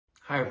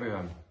Hi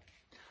everyone.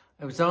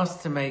 I was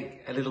asked to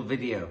make a little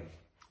video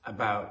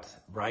about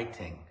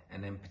writing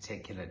and in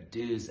particular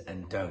do's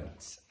and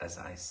don'ts as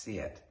I see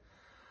it.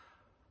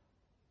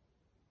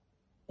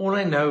 All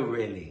I know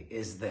really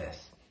is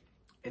this.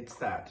 It's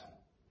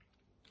that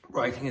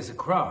writing is a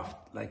craft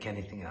like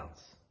anything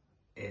else.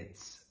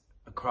 It's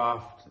a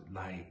craft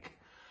like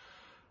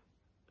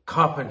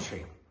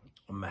carpentry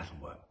or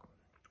metalwork,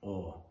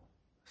 or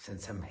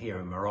since I'm here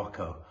in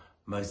Morocco,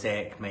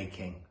 mosaic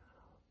making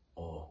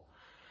or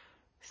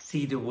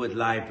cedar wood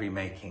library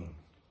making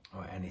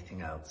or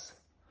anything else.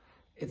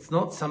 It's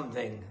not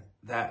something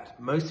that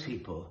most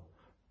people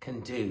can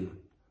do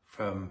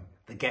from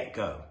the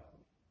get-go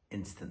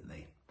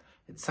instantly.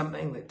 It's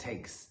something that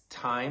takes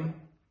time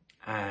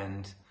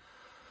and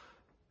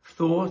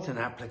thought and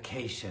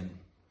application,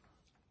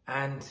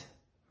 and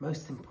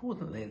most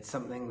importantly, it's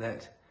something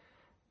that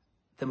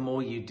the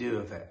more you do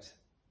of it,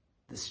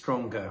 the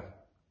stronger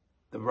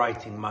the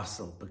writing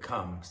muscle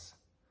becomes.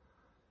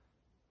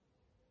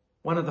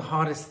 One of the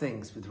hardest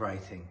things with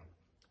writing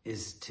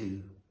is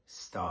to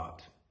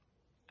start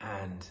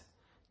and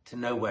to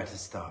know where to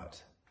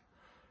start.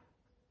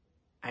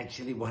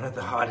 Actually, one of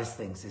the hardest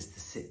things is to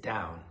sit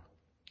down.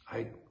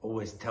 I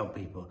always tell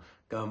people,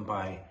 go and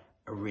buy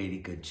a really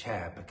good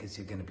chair because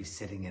you're going to be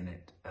sitting in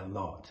it a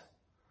lot.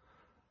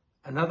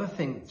 Another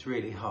thing that's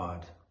really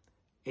hard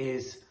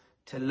is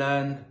to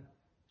learn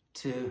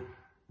to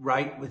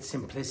write with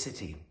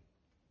simplicity.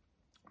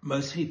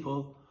 Most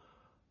people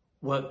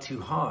work too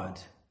hard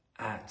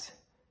at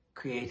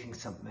creating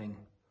something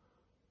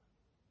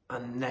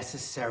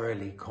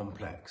unnecessarily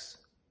complex,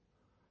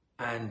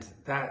 and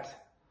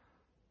that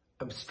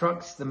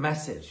obstructs the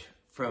message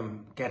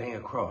from getting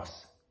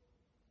across.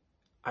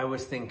 I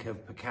always think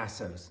of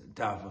Picasso's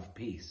Dove of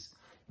Peace,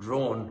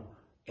 drawn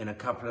in a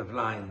couple of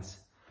lines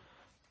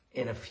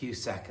in a few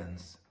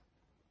seconds.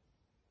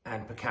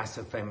 And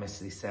Picasso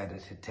famously said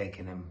it had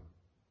taken him,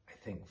 I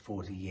think,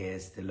 40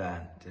 years to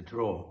learn to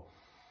draw.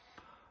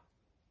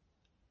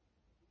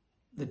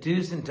 The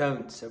do's and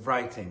don'ts of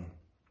writing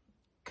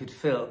could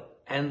fill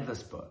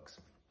endless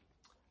books.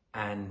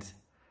 And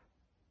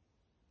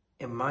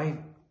in my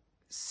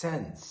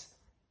sense,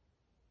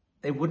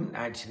 they wouldn't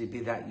actually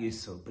be that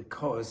useful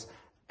because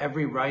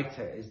every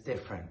writer is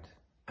different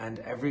and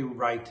every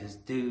writer's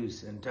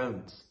do's and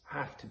don'ts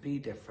have to be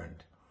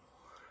different.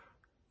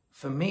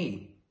 For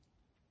me,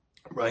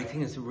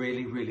 writing is a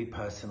really, really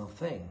personal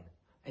thing.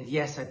 And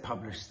yes, I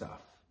publish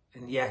stuff.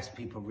 And yes,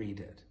 people read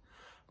it.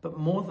 But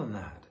more than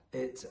that,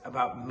 it's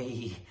about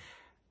me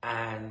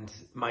and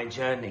my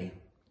journey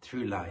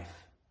through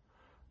life,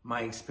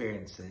 my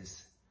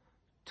experiences,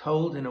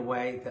 told in a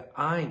way that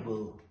I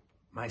will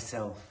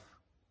myself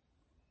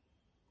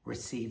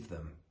receive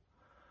them.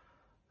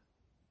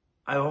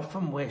 I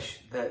often wish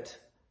that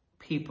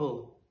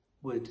people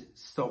would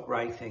stop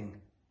writing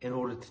in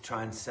order to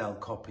try and sell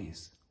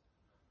copies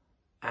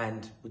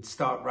and would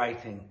start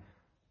writing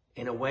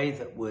in a way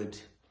that would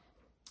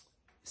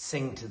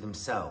sing to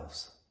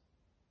themselves.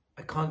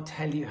 I can't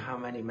tell you how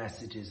many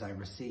messages I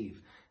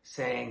receive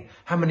saying,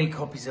 how many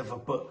copies of a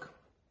book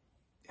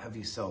have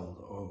you sold?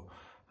 Or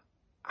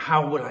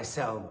how will I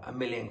sell 1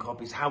 million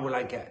copies? How will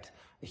I get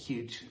a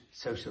huge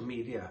social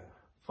media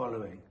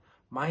following?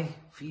 My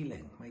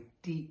feeling, my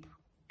deep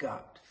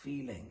gut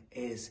feeling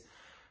is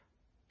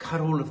cut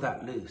all of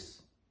that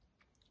loose.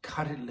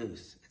 Cut it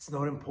loose. It's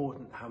not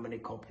important how many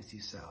copies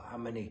you sell,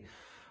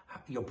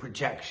 your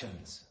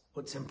projections.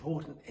 What's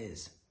important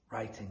is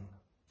writing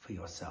for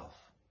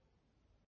yourself.